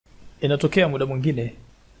Inatokea muda mwingine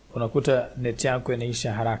unakuta net yako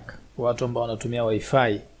inaisha haraka. Watu ambao wanatumia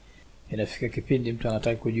wifi, inafika kipindi mtu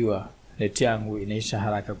anataka kujua net yangu inaisha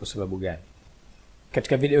haraka kwa sababu gani.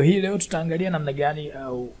 Katika video hii leo tutaangalia namna gani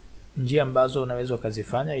au njia ambazo unaweza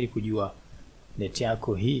kuzifanya ili kujua net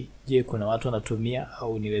yako hii, je, kuna watu wanatumia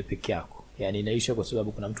au ni wewe peke yako? Yaani inaisha kwa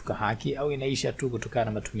sababu kuna mtu kahaki au inaisha tu kutokana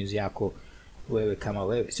na matumizi yako wewe kama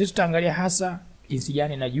wewe. Sisi tutaangalia hasa jinsi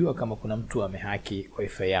gani najua kama kuna mtu amehaki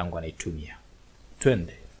wifi yangu anaitumia.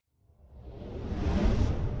 Twende.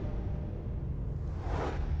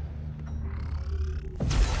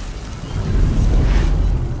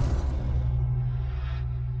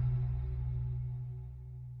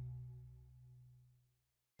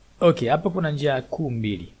 Okay, hapa kuna njia kuu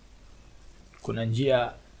mbili. Kuna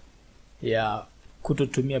njia ya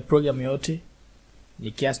kutotumia program yote,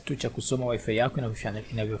 ni kiasi tu cha kusoma wifi yako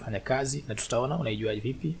inavyofanya kazi na tutaona unaijua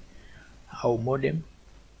vipi, au modem.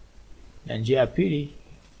 Na njia ya pili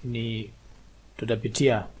ni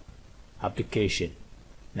tutapitia application.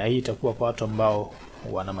 Na hii itakuwa kwa watu ambao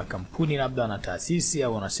wana makampuni, labda wana taasisi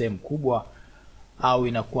au wana sehemu kubwa, au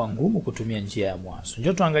inakuwa ngumu kutumia njia ya mwanzo.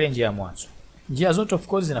 Njoo tuangalie njia ya mwanzo. Njia zote of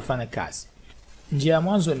course zinafanya kazi. Njia ya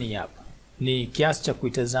mwanzo ni hapa. Ni kiasi cha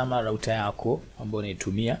kuitazama router yako ambayo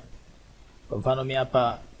unaitumia. Kwa mfano mimi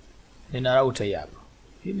hapa nina router hii hapa.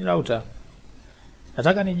 Hii ni router.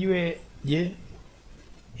 Nataka nijue, je,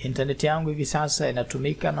 internet yangu hivi sasa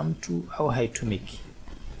inatumika na mtu au haitumiki.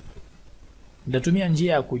 Nitatumia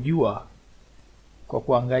njia ya kujua kwa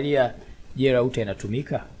kuangalia, je, router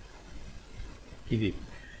inatumika hivi.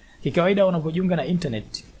 Kikawaida unapojiunga na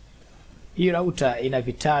internet, hii router ina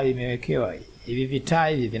vitaa vimewekewa. Hivi vitaa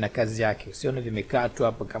hivi vina kazi yake. Usione vimekaa tu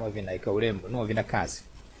hapo kama vinaika urembo. No, vina kazi.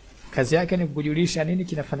 Kazi yake ni kukujulisha nini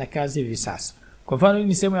kinafanya kazi hivi sasa. Kwa mfano hii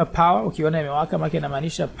ni sehemu ya power, ukiona imewaka maana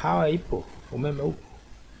inamaanisha power ipo, umeme upo.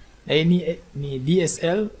 Na hii ni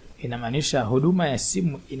DSL, inamaanisha huduma ya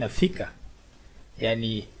simu inafika.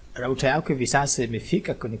 Yaani router yako hivi sasa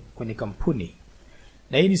imefika kwenye kampuni.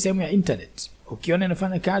 Na hii ni sehemu ya internet. Ukiona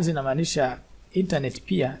inafanya kazi inamaanisha internet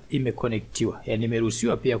pia imeconnectiwa. Yaani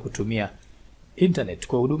imeruhusiwa pia kutumia internet.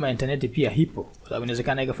 Kwa huduma ya internet pia ipo. Kwa sababu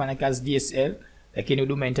inawezekana ikafanya kazi DSL lakini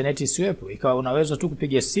huduma ya internet isiwepo. Ikawa unaweza tu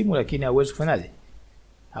kupiga simu lakini hauwezi kufanyaje?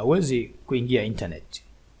 Hauwezi kuingia internet.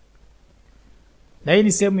 Na hii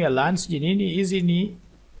ni sehemu ya LAN nini? Hizi ni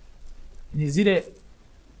zile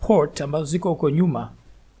port ambazo ziko huko nyuma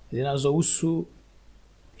zinazohusu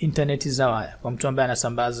internet za waya. Kwa mtu ambaye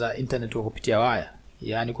anasambaza internet kwa kupitia waya.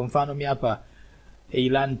 Yaani kwa mfano mimi hapa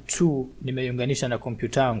LAN 2 nimeiunganisha na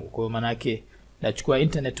kompyuta yangu. Kwa maana yake nachukua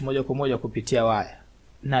internet moja kwa moja kupitia waya.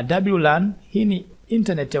 Na WLAN hii ni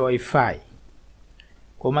internet ya wifi.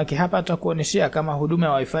 Kwa maana hapa atakuonyeshia kama huduma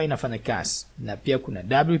ya wifi inafanya kazi. Na pia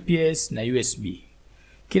kuna WPS na USB.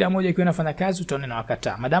 Kila moja ikiwa inafanya kazi utaona na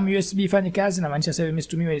wakataa. Madamu USB ifanye kazi na maanisha sasa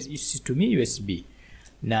hivi mimi situmii USB.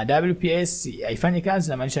 Na WPS haifanyi kazi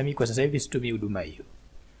na maanisha mimi kwa sasa hivi situmii huduma hiyo.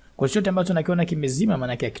 Kwa chochote ambacho nakiona kimezima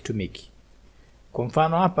maana yake hakitumiki. Kwa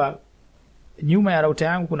mfano hapa nyuma ya router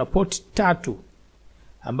yangu kuna port 3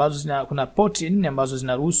 ambazo kuna port 4 ambazo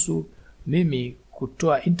zinaruhusu mimi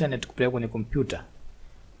kutoa internet kupeleka kwenye kompyuta.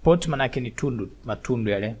 Port maana yake ni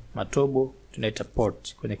matundu yale, matobo tunaita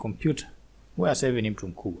port kwenye kompyuta. Wewe sasa hivi ni mtu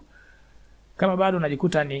mkubwa. Kama bado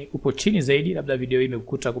unajikuta ni upo chini zaidi, labda video hii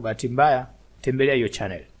imekukuta kwa bahati mbaya, tembelea hiyo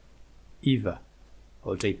channel. Eva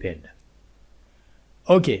utaipenda.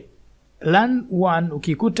 Okay. LAN 1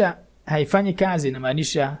 ukikuta haifanyi kazi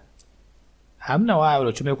inamaanisha hamna waya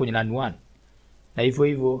uliotumia kwenye LAN 1. Na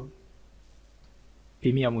hivyo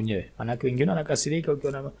pimia mwenyewe. Maana wengine wanakasirika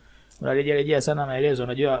ukiona unarejea sana maelezo,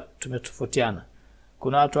 unajua tumetofautiana.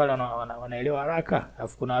 Kuna watu wale wanaelewa haraka,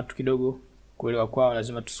 alafu kuna watu kidogo kuelewa kwao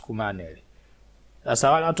lazima tusukumane ile.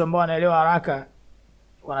 Sasa wale watu ambao wanaelewa haraka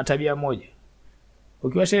wana tabia moja.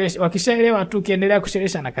 Wakishaelewa tu kiendelea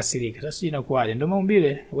kusherehesha na kasirika. Sasa inakuwaje? Ndio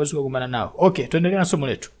maumbile, huwezi kugombana nao. Okay, tuendelee na somo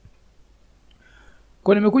letu.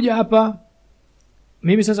 Kwa nimekuja hapa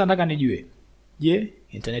mimi sasa nataka nijue, je,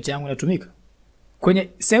 internet yangu inatumika? Kwenye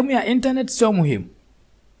sehemu ya internet sio muhimu.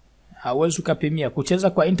 Hauwezi kupimia kucheza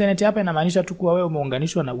kwa internet hapa, inamaanisha tu kuwa wewe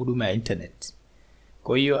umeunganishwa na huduma ya internet.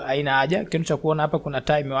 Kwa hiyo haina haja kitendo cha kuona hapa kuna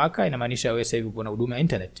time imewaka inamaanisha wewe sasa hivi kuna huduma ya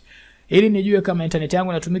internet. Ili nijue kama internet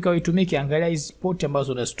yangu inatumika au haitumiki, angalia hizi port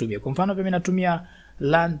ambazo unazitumia. Kwa mfano mimi natumia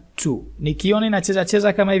LAN 2. Nikiona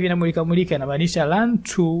inacheza kama hivi inamulika inamaanisha LAN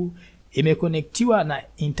 2 imeconnectiwa na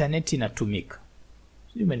internet inatumika.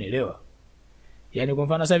 Sio, umenielewa? Yaani kwa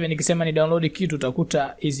mfano sasa hivi nikisema ni download kitu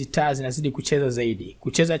utakuta hizi taa zinazidi kucheza zaidi.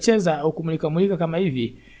 Kucheza au kumulika kama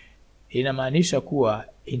hivi inamaanisha kuwa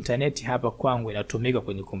internet hapa kwangu inatumika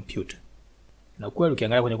kwenye kompyuta. Na kweli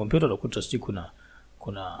ukiangalia kwenye kompyuta utakuta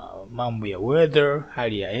kuna mambo ya weather,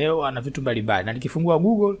 hali ya hewa na vitu mbalimbali. Na nikifungua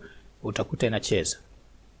Google utakuta inacheza.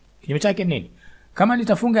 Kinyume chake nini? Kama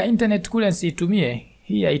nitafunga internet kule nisitumie,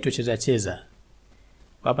 hii haitocheza cheza.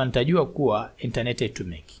 Hapa nitajua kuwa internet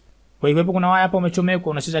haitumiki. Kwa hivyo kuna waya hapa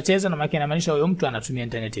umechomekwa unacheza cheza, na maana inamaanisha huyo mtu anatumia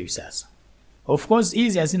internet hivi sasa. Of course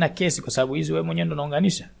hizi hazina kesi kwa sababu hizi wewe mwenyewe ndo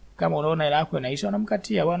unaunganisha. Kama unaona ile yako inaisha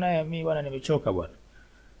unamkatia, bwana mimi bwana nimechoka bwana.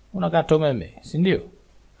 Unakata umeme, si ndio?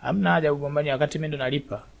 Hamna haja kugombania wakati mimi ndo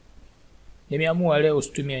nalipa. Nimeamua leo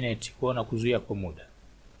usitumie net kuona kuzuia kwa muda.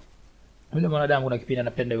 Yule mwanadamu kuna kipindi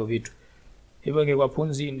anapenda hivyo vitu. Hivyo ingekuwa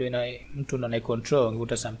punzi ndio mtu ndo anaicontrol,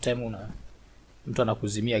 ungekuta sometime mtu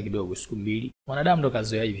anakuzimia kidogo siku mbili. Mwanadamu ndo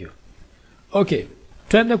kazoea hivyo. Okay,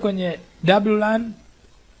 twende kwenye WLAN.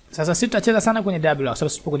 Sasa sitacheza sana kwenye WLAN kwa sababu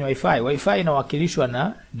sipo kwenye wifi. Wifi inawakilishwa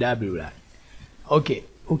na WLAN. Okay,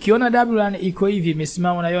 ukiona WLAN iko hivi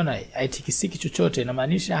imesimama unaiona haitikisiki chochote,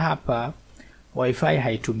 inamaanisha hapa wifi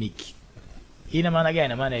haitumiki. Ina maana gani?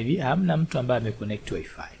 Ina maana hivi hamna mtu ambaye ameconnect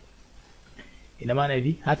wifi. Ina maana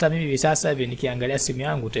hivi hata mimi hivi sasa hivi nikiangalia simu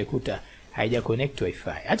yangu utaikuta haija connect wifi.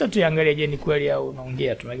 Acha tuangalie je ni kweli au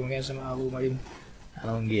unaongea tu. Mwingine sema au mwalimu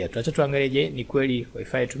anaongea tu. Acha tuangalie je ni kweli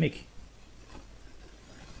wifi haitumiki.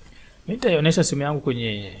 Mimi nitaonyesha simu yangu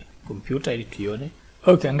kwenye kompyuta ili tuione.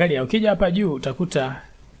 Okay, angalia ukija hapa juu utakuta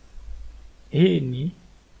hii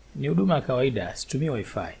ni huduma ya kawaida, situmii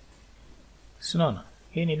wifi. Unaona?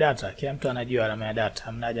 Hii ni data, kila mtu anajua alama ya data.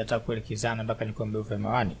 Hamna haja hata kuelekezana mpaka nikwambie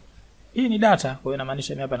ufahamiani. Hii ni data, kwa hiyo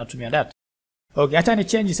inamaanisha mimi hapa natumia data. Okay, hata ni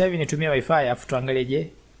change sasa hivi nitumie wifi afu tuangalie je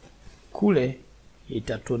kule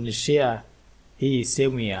itatuonyeshia hii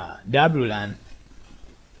sehemu ya WLAN.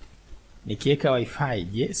 Nikiweka wifi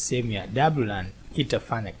je sehemu ya WLAN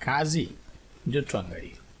itafanya kazi? Ndio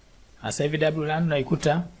tuangalie. Sasa hivi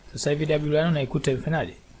WLAN unaikuta,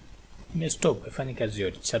 imefanyaje? Imestop, haifanyi kazi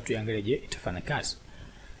yote. Sasa tuangalie je itafanya kazi.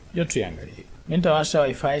 Ndio tuangalie. Mimi nitawasha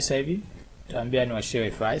wifi sasa hivi. Taambia niwashe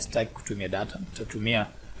wifi, sitaki kutumia data. Nitatumia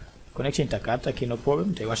connection takata kino problem,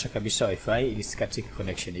 nitaiwasha kabisa wifi ili sikatike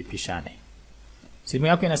connection ipishane. Simu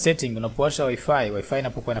yako ina setting unapowasha wifi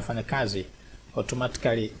inapokuwa inafanya kazi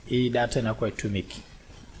automatically hii data inakuwa itumiki.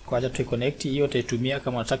 Kwa hiyo tuiconnect hiyo utaitumia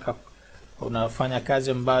kama unataka unafanya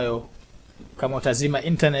kazi ambayo kama utazima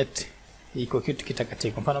internet iko kitu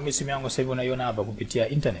kitakatika. Kwa mfano mimi simu yangu sasa hivi unaiona hapa kupitia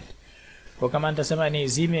internet. Kwa kama nitasema ni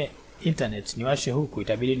zime internet niwashe huku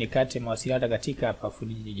itabidi nikate mawasiliano katika hapa afu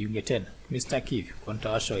nijiunge tena. Mimi sitaki hivyo. Kwa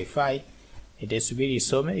nitawasha wifi itasubiri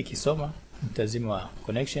isome, ikisoma nitazima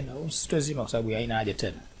connection au sitozima kwa sababu haina haja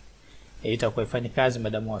tena. Itakuwa ifanye kazi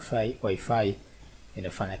madamu wifi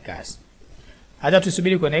inafanya kazi. Hata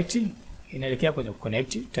tusubiri connect, inaelekea kwenye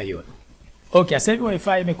connect utaiona. Okay, sasa hivi wifi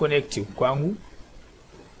imeconnect kwangu.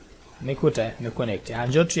 Nikuta imeconnect.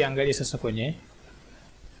 Njoo tuangalie sasa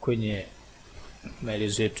kwenye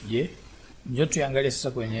maelezo yetu je. Njoo tuangalie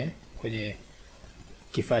sasa kwenye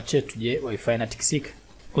kifaa chetu je wifi inatikisika.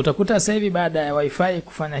 Utakuta sasa hivi baada ya wifi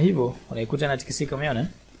kufanya hivyo unaikuta inatikisika, umeona?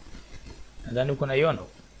 Nadhani uko naiona.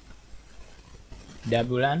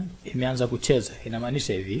 WLAN imeanza kucheza.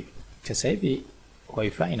 Inamaanisha hivi sasa hivi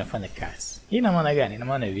wifi inafanya kazi. Hii ina maana gani? Ina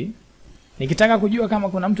maana hivi nikitaka kujua kama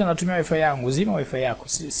kuna mtu anatumia wifi yangu, zima wifi yako,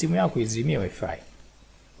 simu yako izimie wifi.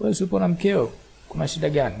 Wewe usipo na mkeo kuna shida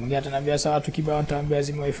gani? Mwingine ataniambia sawa watu kibao nitaambia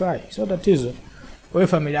zima wifi. Sio tatizo. Wewe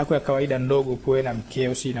familia yako ya kawaida ndogo uko na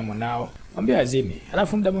mkeo si na mwanao, mwambie azime.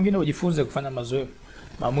 Alafu muda mwingine ujifunze kufanya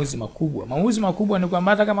maamuzi makubwa. Maamuzi makubwa ni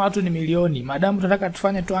kwamba hata kama watu ni milioni, madamu tunataka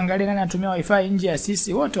tufanye tuangalie nani anatumia wifi nje ya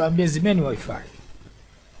sisi, wote waambie zimeni wifi.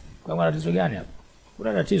 Kwa maana tatizo gani hapo?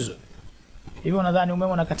 Kuna tatizo. Hivyo nadhani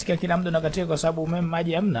umeme unakatika kila muda unakatika kwa sababu umeme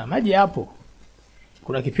maji hamna. Maji hapo.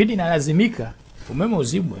 Kuna kipindi inalazimika umeme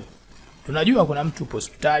uzibwe. Tunajua kuna mtu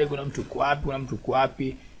hospitali, kuna mtu kwapi, kuna mtu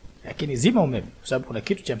kwapi, lakini zima umeme kwa sababu kuna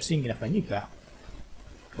kitu cha msingi kinafanyika.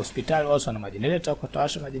 Hospitali wao wana majenereta, kwa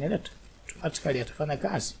tawasha majenereta automatically atafanya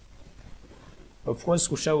kazi. Of course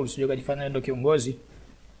kushauri usije kujifanya ndio kiongozi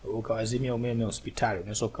ukawazimia umeme hospitali,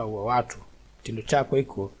 unaweza kuua watu. Tindo chako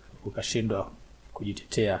iko ukashindwa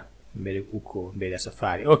kujitetea mbele ya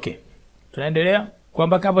safari. Okay. Tunaendelea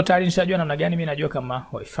kwamba hapo tayari nishajua namna gani mimi najua kama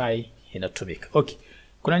wifi inatumika. Okay.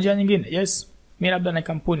 Kuna njia nyingine? Yes. Mimi labda na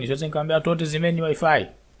kampuni, sasa nikamwambia watu wote zimeni wifi.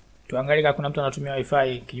 Tuangalie kama kuna mtu anatumia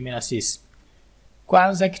wifi kinyume na sisi.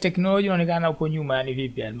 Kwanza kiteknolojia inaonekana uko nyuma, yani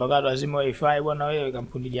vipi? Yani mpaka lazima wifi bwana, wewe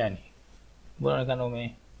kampuni gani? Bwana inaonekana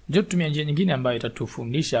njoo tumia njia nyingine ambayo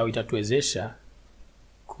itatufundisha au itatuwezesha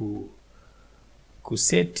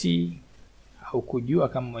kuseti au kujua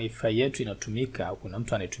kama wifi yetu inatumika au kuna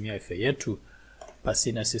mtu anayetumia wifi yetu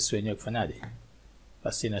pasina sisi wenyewe kufanyaje?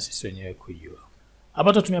 Pasina sisi wenyewe kujua. Hapa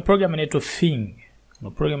tutatumia program inaitwa Thing.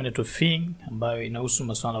 Kuna program inaitwa Thing ambayo inahusu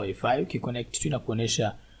masuala ya wifi. Ukiconnect tu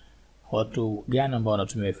inakuonesha watu gani ambao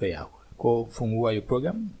wanatumia wifi yako. Kwa fungua hiyo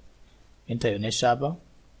program, nitaionesha hapa.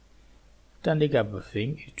 Tandika hapa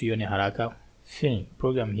Thing, tuione haraka. Thing,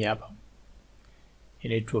 program hii hapa.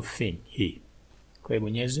 Inaitwa Thing hii. Kwa hiyo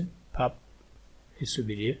bonyeze pap,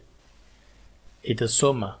 isubirie.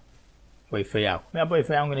 Itasoma wifi yako. Mimi hapa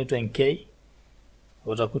wifi yangu inaitwa NK.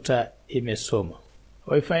 Utakuta imesoma.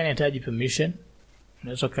 Wifi inahitaji permission.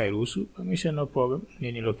 Unaweza kairuhusu. Permission no problem.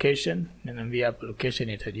 Nini location? Ninaambia hapa location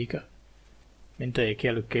inahitajika. Mimi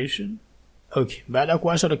nitawekea location. Okay, baada ya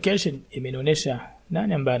kuwasha location imenionyesha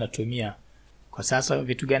nani ambaye anatumia kwa sasa,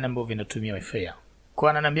 vitu gani ambavyo vinatumia wifi yako.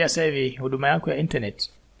 Kwa ananiambia sasa hivi huduma yako ya internet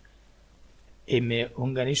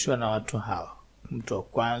imeunganishwa na watu hawa. Mtu wa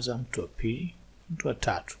kwanza, mtu wa pili, mtu wa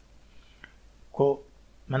tatu. Kwa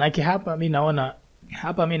maana yake hapa mimi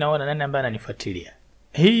naona nani ambaye ananifuatilia.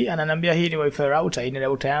 Hii ananiambia hii ni wifi router, hii ni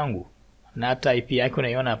router yangu. Na hata IP yake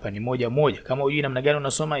unaiona hapa ni 1.1. Kama hujui namna gani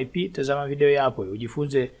unasoma IP, tazama video hapo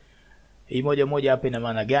ujifunze hii 1.1 hapa ina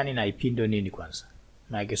maana gani na IP ndio nini kwanza.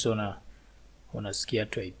 Maana sio unasikia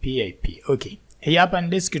tu IP. Okay. Hii hapa ni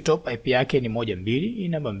desktop, IP yake ni 1.2, hii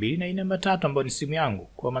namba 2 na hii namba 3 ambayo ni simu yangu.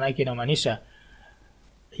 Kwa maana yake inamaanisha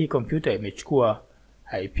hii kompyuta imechukua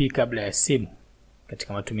IP kabla ya simu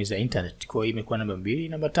katika matumizi ya internet. Kwa hiyo imekuwa namba 2,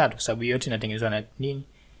 namba 3 kwa sababu yote inatengenezwa na nini?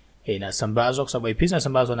 Inasambazwa kwa sababu IP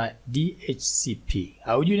zinasambazwa na DHCP.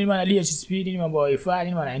 Haujui nini maana DHCP, nini mambo ya wifi,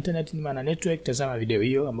 nini maana internet, nini maana network? Tazama video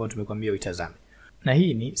hiyo ambayo tumekwambia uitazame. Na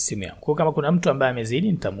hii ni simu yangu. Kwa kama kuna mtu ambaye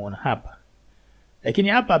amezidi nitamuona hapa. Lakini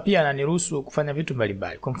hapa pia ananiruhusu kufanya vitu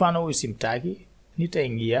mbalimbali. Kwa mfano huyu simtaki,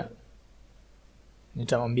 nitaingia,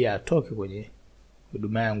 nitamwambia atoke kwenye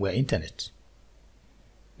huduma yangu ya internet.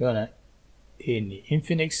 Unaona hii ni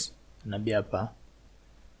Infinix, naambia hapa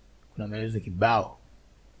kuna maelezo kibao.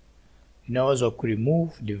 Unaweza ku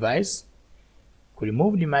remove device. Ku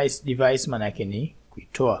remove device maana yake ni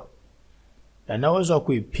kuitoa. Na unaweza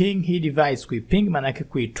kuiping hii device. Kuiping maana yake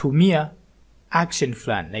kuitumia action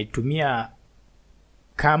fulani, na itumia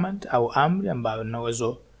command au amri ambayo una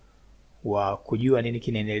uwezo wa kujua nini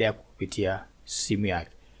kinaendelea kupitia simu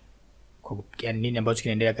yake. Kwa nini ambacho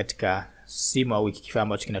kinaendelea katika simu au kifaa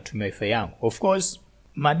ambacho kinatumia wifi yangu. Of course,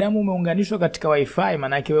 madamu umeunganishwa katika wifi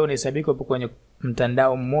maana yake wewe unahesabika upo kwenye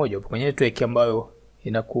mtandao mmoja, upo kwenye network ambayo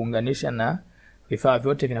inakuunganisha na vifaa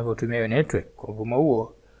vyote vinavyotumia hiyo network. Kwa mfumo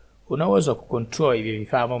huo unaweza kucontrol hivi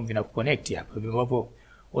vifaa ambavyo vinakuconnect hapa. Hivyo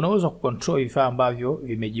unaweza kucontrol vifaa ambavyo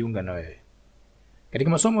vimejiunga na wewe.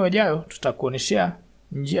 Katika masomo yajayo tutakuoneshea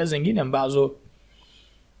njia zingine ambazo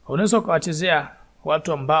unaweza kuwachezea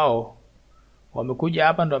watu ambao wamekuja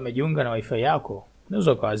hapa ndo wamejiunga na wifi yako.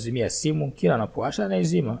 Unaweza kuwazimia simu kila unapowasha na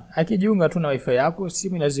izima. Akijiunga tu na wifi yako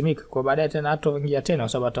simu inazimika. Kwa baadaye tena hataingia tena kwa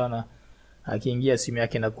sababu ataona akiingia simu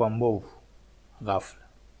yake inakuwa mbovu ghafla.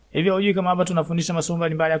 Hivyo hujui kama hapa tunafundisha masomo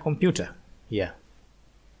mbalimbali ya kompyuta? Yeah.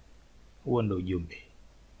 Huo ndio ujumbe.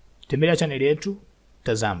 Tembelea channel yetu,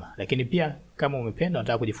 tazama. Lakini pia kama umependa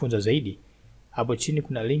unataka kujifunza zaidi, hapo chini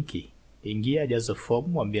kuna linki. Ingia, jaza form,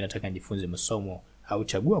 mwambie nataka nijifunze masomo au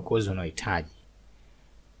chagua kozi unayohitaji.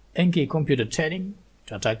 NK Computer Training,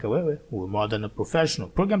 tunataka wewe uwe more than a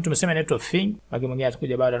professional. Program tumesema inaitwa Thing. Waki mwingine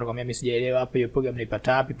atakuja baada atakwambia mimi sijaelewa hapa hiyo program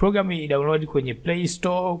naipata wapi. Program hii download kwenye Play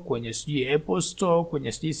Store, kwenye Apple Store,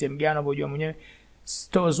 kwenye sehemu gani unajua mwenyewe.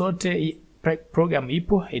 Store zote program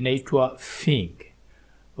ipo, inaitwa Thing.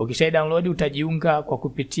 Ukisha download utajiunga kwa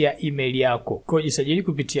kupitia email yako. Kwa jisajili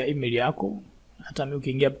kupitia email yako. Hata mimi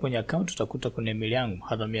ukiingia hapo kwenye account utakuta kuna email yangu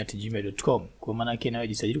hatamia@gmail.com. Kwa maana yake nawe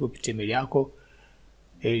jisajili kupitia email yako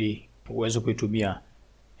ili uweze kuitumia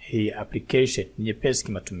hii application nyepesi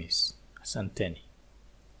kimatumizi. Asanteni.